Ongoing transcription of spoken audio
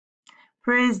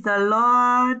Praise the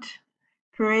Lord.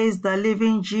 Praise the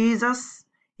living Jesus.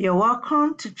 You're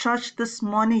welcome to church this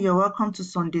morning. You're welcome to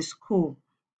Sunday school.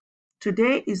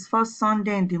 Today is first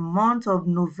Sunday in the month of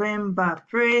November.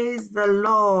 Praise the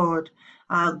Lord.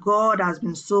 Our God has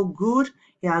been so good.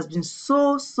 He has been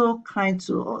so kind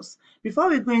to us. Before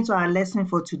we go into our lesson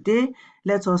for today,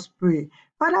 let us pray.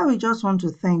 Father, we just want to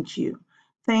thank you.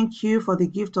 Thank you for the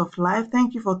gift of life.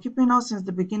 Thank you for keeping us since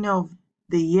the beginning of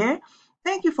the year.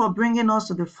 Thank you for bringing us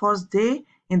to the first day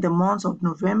in the month of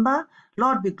November.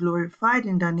 Lord, be glorified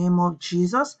in the name of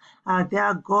Jesus. Our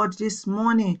dear God, this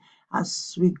morning,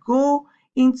 as we go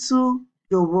into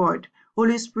your word,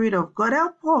 Holy Spirit of God,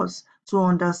 help us to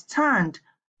understand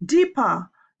deeper,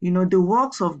 the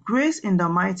works of grace in the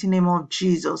mighty name of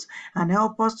Jesus, and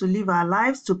help us to live our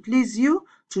lives to please you,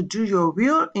 to do your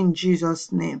will in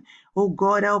Jesus' name. Oh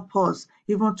God, help us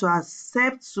even to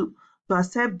accept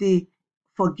the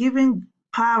forgiving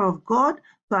power of God,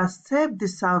 to accept the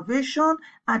salvation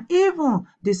and even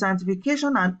the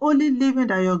sanctification and holy living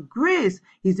that your grace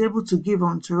is able to give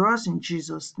unto us in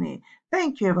Jesus' name.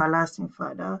 Thank you, everlasting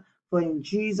Father, for in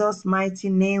Jesus' mighty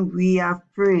name we have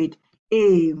prayed.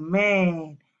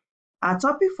 Amen. Our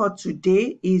topic for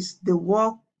today is the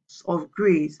works of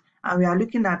grace, and we are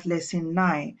looking at lesson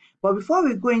 9. But before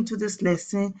we go into this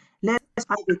lesson, let's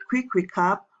have a quick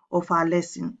recap of our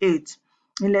lesson 8.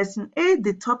 In lesson 8,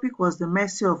 the topic was the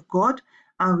mercy of God,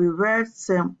 and we read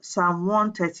Psalm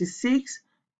 136.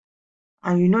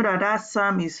 And you know that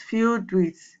psalm is filled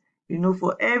with,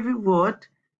 for every word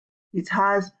it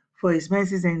has, for his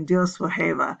mercies endures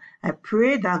forever. I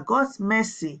pray that God's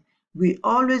mercy will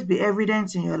always be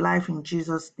evident in your life in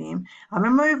Jesus' name. Our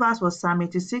memory verse was Psalm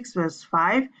 86 verse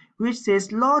 5, which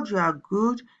says, Lord, you are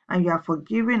good and you are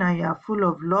forgiving and you are full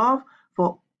of love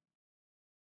for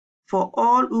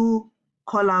all who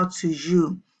call out to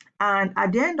you. And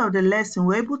at the end of the lesson,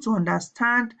 we're able to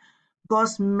understand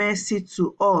God's mercy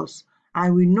to us.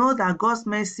 And we know that God's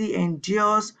mercy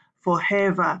endures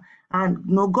forever. And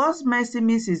God's mercy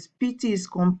means his pity, his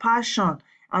compassion,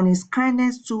 and his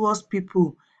kindness towards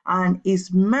people. And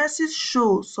his mercy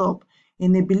shows up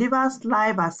in a believer's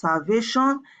life as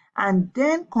salvation, and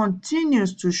then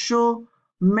continues to show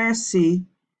mercy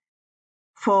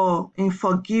in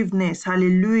forgiveness.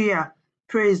 Hallelujah.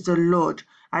 Praise the Lord.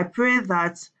 I pray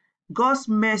that God's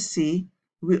mercy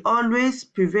will always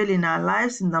prevail in our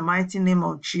lives in the mighty name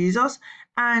of Jesus,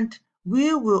 and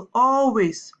we will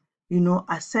always,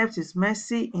 accept his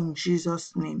mercy in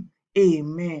Jesus' name.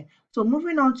 Amen. So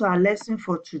moving on to our lesson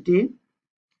for today,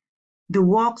 the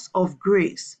works of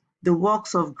grace. The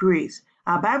works of grace.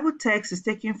 Our Bible text is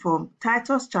taken from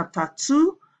Titus chapter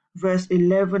 2, verse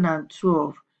 11 and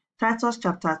 12. Titus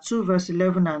chapter 2, verse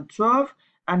 11 and 12,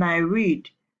 and I read,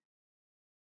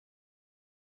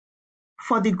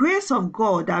 For the grace of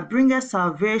God that bringeth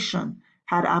salvation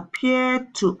had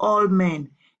appeared to all men,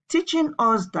 teaching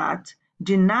us that,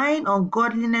 denying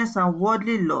ungodliness and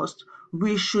worldly lust,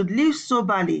 we should live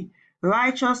soberly,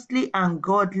 righteously, and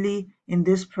godly in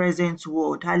this present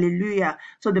world. Hallelujah.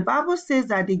 So the Bible says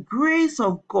that the grace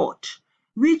of God,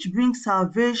 which brings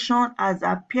salvation, has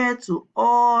appeared to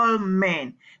all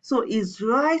men. So it's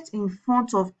right in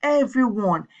front of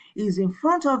everyone. It's in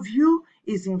front of you,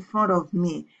 it's in front of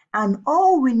me. And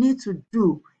all we need to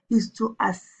do is to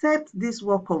accept this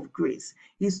work of grace,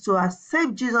 is to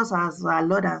accept Jesus as our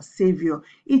Lord and Savior.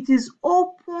 It is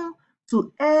open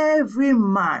to every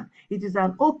man. It is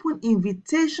an open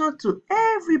invitation to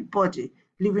everybody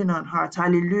living on earth.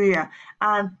 Hallelujah.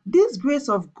 And this grace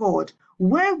of God,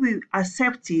 when we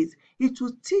accept it, it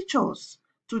will teach us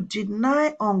to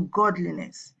deny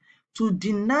ungodliness, to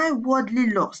deny worldly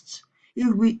lust.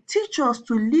 It will teach us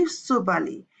to live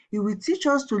soberly. It will teach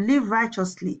us to live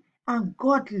righteously and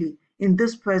godly in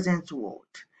this present world.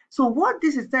 So what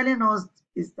this is telling us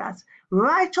is that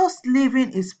righteous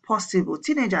living is possible.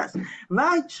 Teenagers,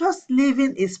 righteous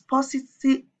living is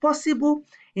possible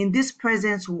in this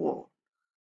present world.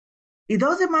 It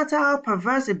doesn't matter how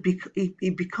perverse it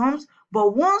becomes,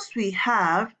 but once we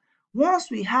have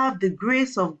the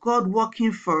grace of God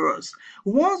working for us,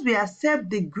 once we accept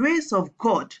the grace of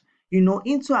God,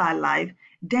 into our life,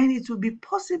 then it will be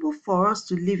possible for us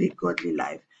to live a godly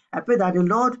life. I pray that the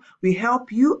Lord will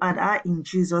help you and I in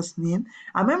Jesus' name.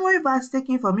 A memory verse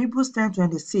taken from Hebrews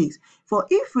 10:26. For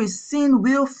if we sin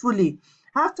willfully,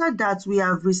 after that we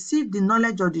have received the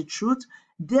knowledge of the truth,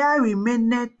 there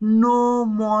remaineth no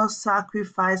more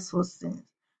sacrifice for sins.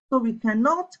 So we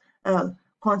cannot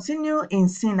continue in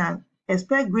sin and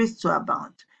expect grace to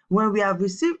abound. When we have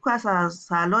received Christ as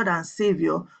our Lord and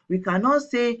Savior, we cannot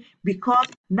say, because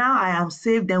now I am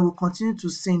saved, then we'll continue to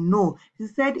sin. No. He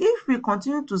said, if we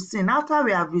continue to sin after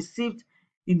we have received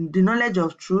the knowledge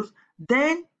of truth,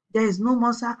 then there is no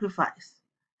more sacrifice.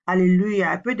 Hallelujah.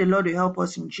 I pray the Lord will help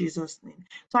us in Jesus' name.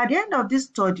 So at the end of this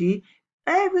study,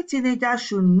 every teenager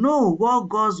should know what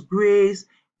God's grace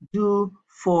do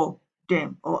for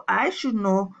them, or I should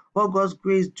know what God's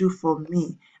grace do for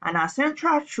me. And our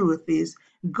central truth is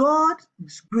God's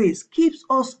grace keeps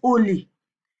us holy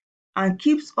and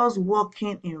keeps us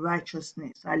walking in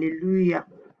righteousness. Hallelujah.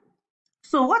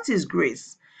 So what is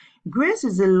grace? Grace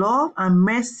is a love and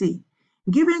mercy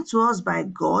given to us by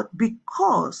God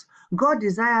because God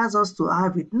desires us to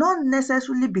have it, not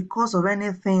necessarily because of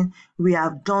anything we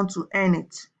have done to earn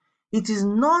it. It is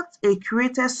not a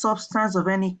created substance of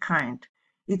any kind.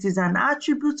 It is an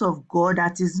attribute of God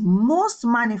that is most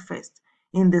manifest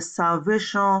in the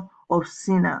salvation of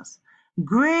sinners.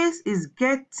 Grace is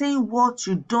getting what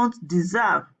you don't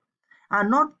deserve and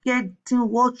not getting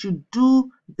what you do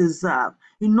deserve.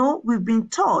 We've been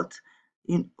taught,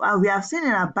 we have seen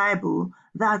in our Bible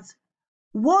that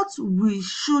what we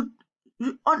should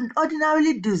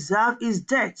ordinarily deserve is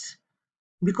death,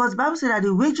 because the Bible says that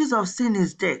the wages of sin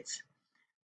is death,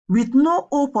 with no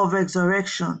hope of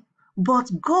resurrection.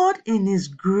 But God in His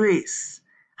grace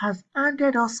has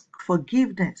handed us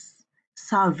forgiveness,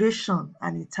 salvation,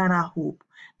 and eternal hope.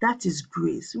 That is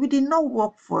grace. We did not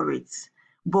work for it,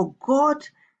 but God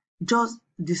just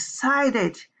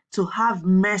decided to have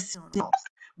mercy on us.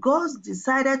 God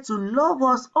decided to love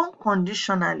us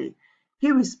unconditionally,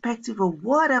 irrespective of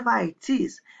whatever it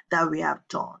is that we have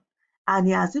done. And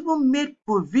He has even made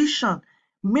provision,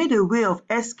 made a way of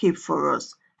escape for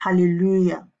us.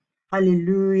 Hallelujah.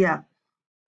 Hallelujah.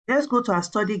 Let's go to our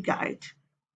study guide.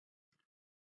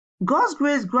 God's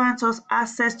grace grants us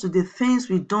access to the things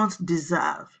we don't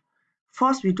deserve.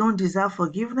 First, we don't deserve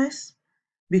forgiveness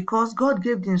because God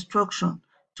gave the instruction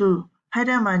to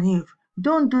Adam and Eve,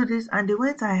 don't do this, and they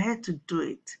went ahead to do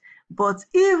it. But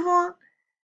even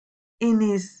in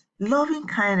His loving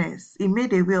kindness, He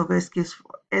made a way of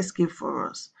escape for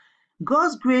us.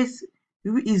 God's grace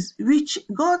is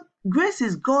grace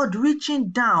is God reaching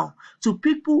down to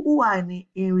people who are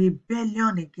in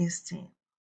rebellion against Him.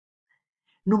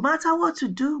 No matter what you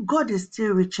do, God is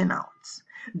still reaching out.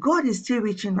 God is still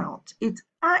reaching out.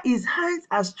 His hands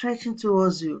are stretching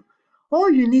towards you. All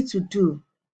you need to do,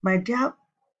 my dear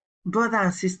brother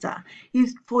and sister,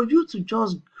 is for you to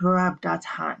just grab that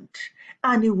hand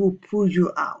and it will pull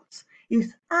you out.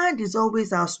 His hand is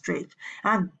always outstretched,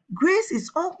 and grace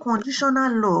is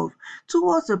unconditional love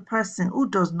towards a person who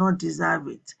does not deserve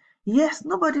it. Yes,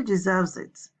 nobody deserves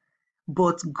it,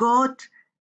 but God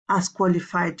has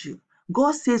qualified you.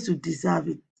 God says you deserve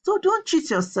it. So don't cheat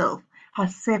yourself.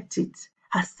 Accept it.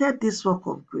 Accept this work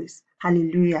of grace.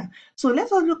 Hallelujah. So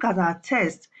let us look at our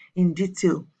text in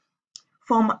detail.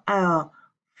 From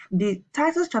the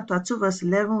Titus chapter 2 verse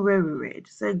 11 where we read,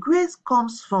 say grace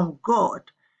comes from God.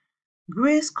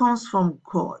 Grace comes from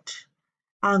God.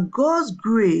 And God's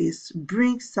grace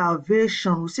brings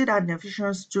salvation. We see that in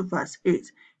Ephesians 2 verse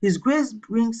 8. His grace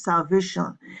brings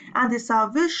salvation. And the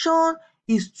salvation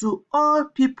is to all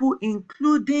people,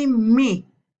 including me,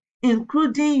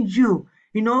 including you.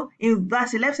 In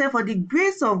verse 11 said, for the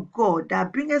grace of God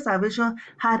that bringeth salvation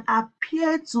had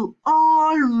appeared to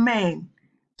all men.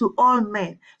 To all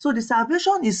men. So the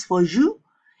salvation is for you,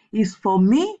 is for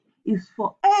me, is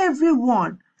for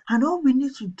everyone. And all we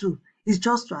need to do is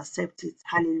just to accept it.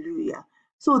 Hallelujah.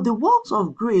 So the works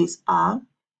of grace are,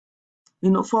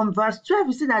 from verse 12,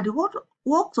 you see that the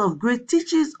works of grace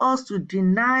teaches us to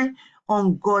deny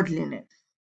ungodliness.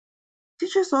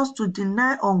 Teaches us to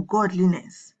deny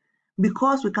ungodliness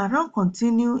because we cannot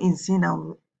continue in sin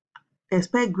and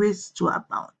expect grace to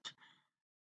abound.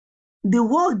 The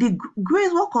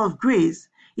work of grace,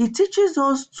 it teaches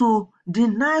us to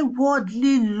deny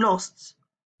worldly lusts,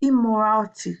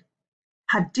 immorality,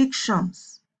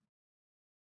 addictions,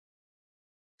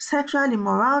 sexual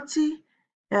immorality,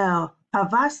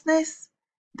 perverseness.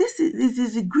 This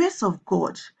is the grace of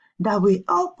God that will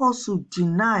help us to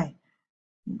deny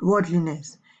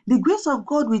worldliness. The grace of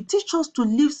God will teach us to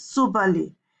live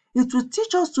soberly. It will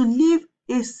teach us to live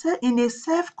in a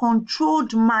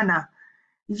self-controlled manner,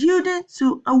 I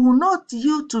will not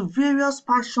yield to various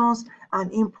passions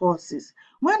and impulses.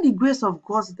 When the grace of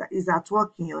God is at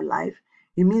work in your life,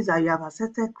 it means that you have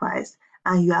accepted Christ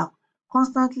and you are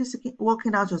constantly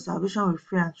working out your salvation with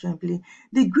fear and trembling.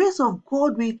 The grace of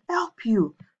God will help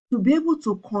you to be able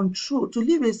to control, to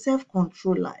live a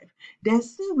self-control life, then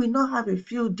sin will not have a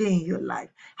field day in your life.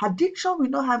 Addiction will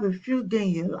not have a field day in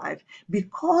your life,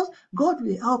 because God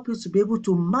will help you to be able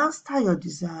to master your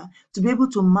desire, to be able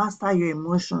to master your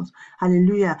emotions.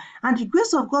 Hallelujah. And the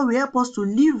grace of God will help us to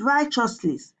live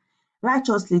righteously.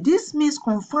 This means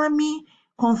conforming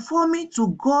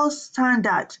to God's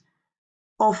standard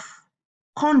of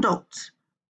conduct,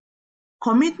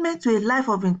 commitment to a life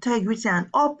of integrity and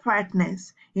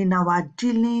uprightness in our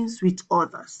dealings with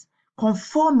others,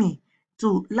 conforming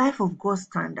to life of God's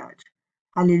standard.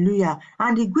 Hallelujah.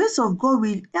 And the grace of God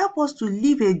will help us to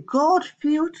live a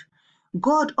God-filled,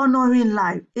 God-honoring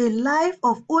life, a life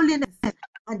of holiness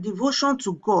and devotion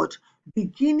to God,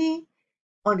 beginning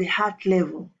on the heart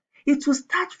level. It will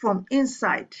start from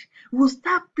inside. We'll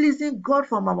start pleasing God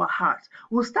from our heart.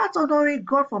 We'll start honoring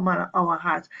God from our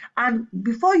heart. And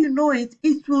before you know it,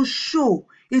 it will show,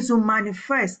 it will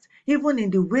manifest, even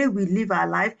in the way we live our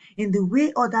life, in the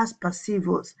way others perceive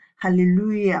us.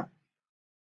 Hallelujah.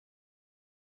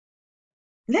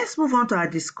 Let's move on to our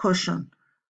discussion.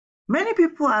 Many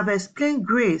people have explained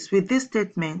grace with this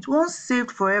statement, once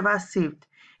saved, forever saved.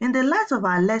 In the light of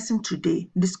our lesson today,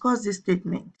 discuss this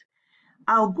statement.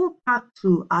 I'll go back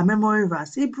to our memory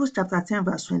verse, Hebrews chapter 10,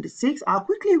 verse 26. I'll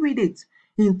quickly read it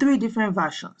in 3 different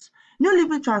versions. New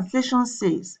Living Translation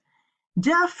says,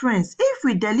 "Dear friends, if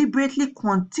we deliberately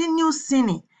continue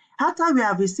sinning after we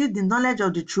have received the knowledge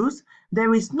of the truth,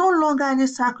 there is no longer any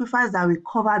sacrifice that will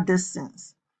cover these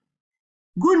sins."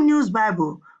 Good News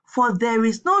Bible, "For there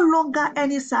is no longer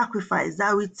any sacrifice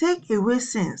that will take away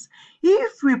sins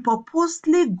if we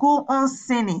purposely go on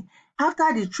sinning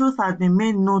after the truth has been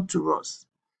made known to us."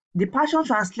 The Passion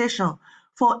Translation,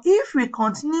 "For if we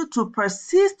continue to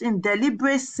persist in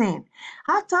deliberate sin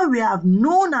after we have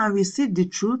known and received the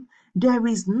truth, there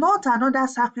is not another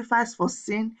sacrifice for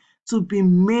sin to be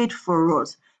made for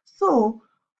us." So,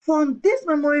 from this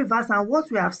memory verse and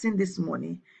what we have seen this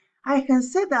morning, I can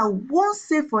say that once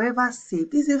saved, forever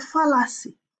saved is a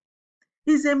fallacy,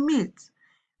 is a myth.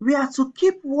 We are to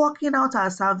keep working out our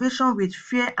salvation with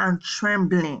fear and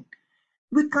trembling.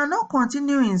 We cannot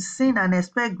continue in sin and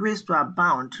expect grace to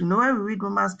abound. When we read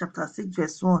Romans chapter 6,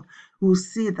 verse 1, we'll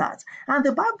see that. And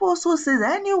the Bible also says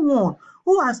anyone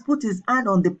who has put his hand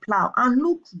on the plow and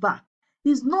looks back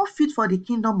is not fit for the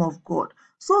kingdom of God.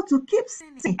 So to keep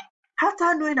sinning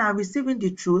after knowing and receiving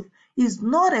the truth is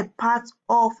not a part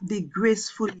of the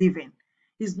graceful living.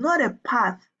 It's not a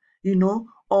path,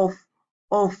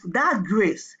 of that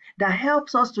grace that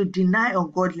helps us to deny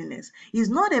ungodliness. It's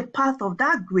not a path of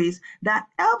that grace that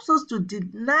helps us to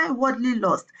deny worldly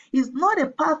lust. It's not a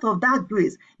path of that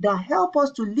grace that helps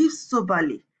us to live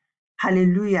soberly.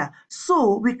 Hallelujah.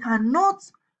 So we cannot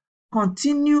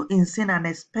continue in sin and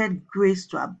expect grace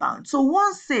to abound. So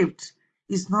once saved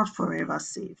is not forever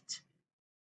saved.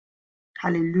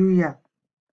 Hallelujah.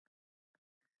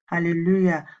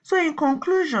 Hallelujah. So in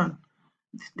conclusion,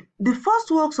 the first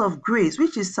works of grace,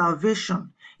 which is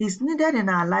salvation, is needed in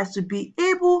our lives to be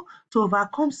able to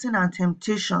overcome sin and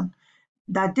temptation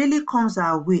that daily comes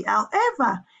our way.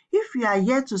 However, if you are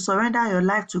yet to surrender your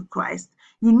life to Christ,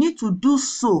 you need to do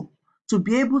so to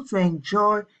be able to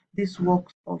enjoy this work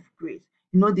of grace.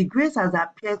 The grace has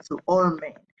appeared to all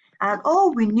men, and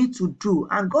all we need to do,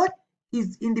 and God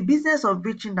is in the business of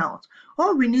reaching out,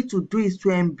 all we need to do is to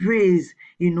embrace,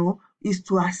 is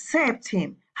to accept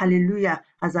Him, hallelujah,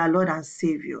 as our Lord and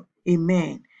Savior.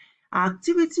 Amen.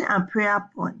 Activity and prayer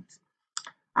point.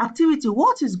 Activity: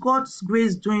 what is God's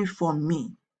grace doing for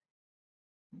me?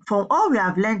 From all we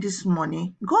have learned this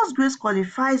morning, God's grace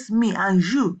qualifies me and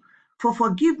you for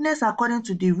forgiveness according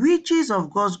to the riches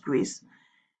of God's grace.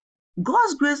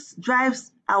 God's grace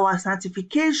drives our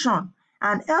sanctification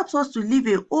and helps us to live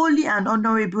a holy and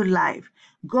honorable life.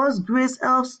 God's grace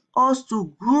helps us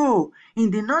to grow in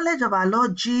the knowledge of our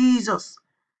Lord Jesus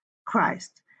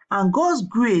Christ. And God's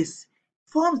grace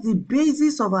forms the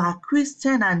basis of our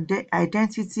Christian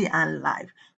identity and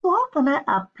life. So how can I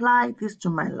apply this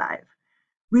to my life?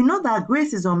 We know that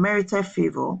grace is unmerited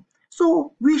favor,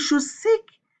 so we should seek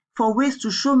for ways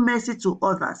to show mercy to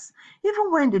others,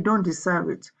 even when they don't deserve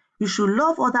it. We should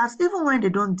love others even when they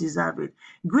don't deserve it.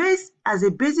 Grace as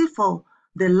a basis for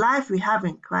the life we have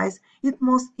in Christ, it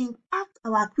must impact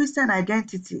our Christian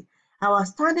identity, our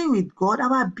standing with God,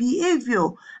 our behavior,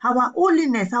 our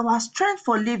holiness, our strength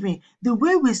for living, the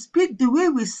way we speak, the way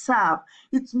we serve.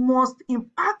 It must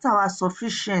impact our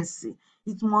sufficiency.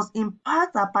 It must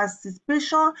impact our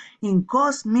participation in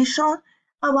God's mission,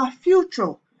 our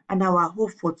future, and our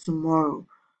hope for tomorrow.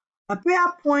 A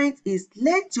prayer point is,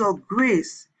 let your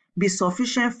grace be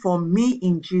sufficient for me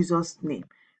in Jesus' name.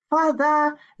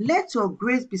 Father, let your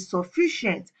grace be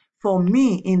sufficient for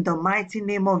me in the mighty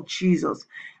name of Jesus.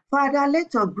 Father,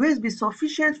 let your grace be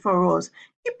sufficient for us.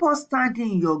 Keep us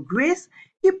standing in your grace.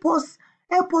 Help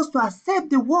us to accept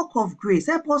the work of grace.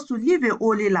 Help us to live a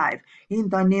holy life in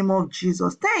the name of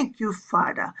Jesus. Thank you,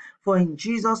 Father, for in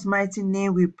Jesus' mighty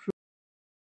name we pray.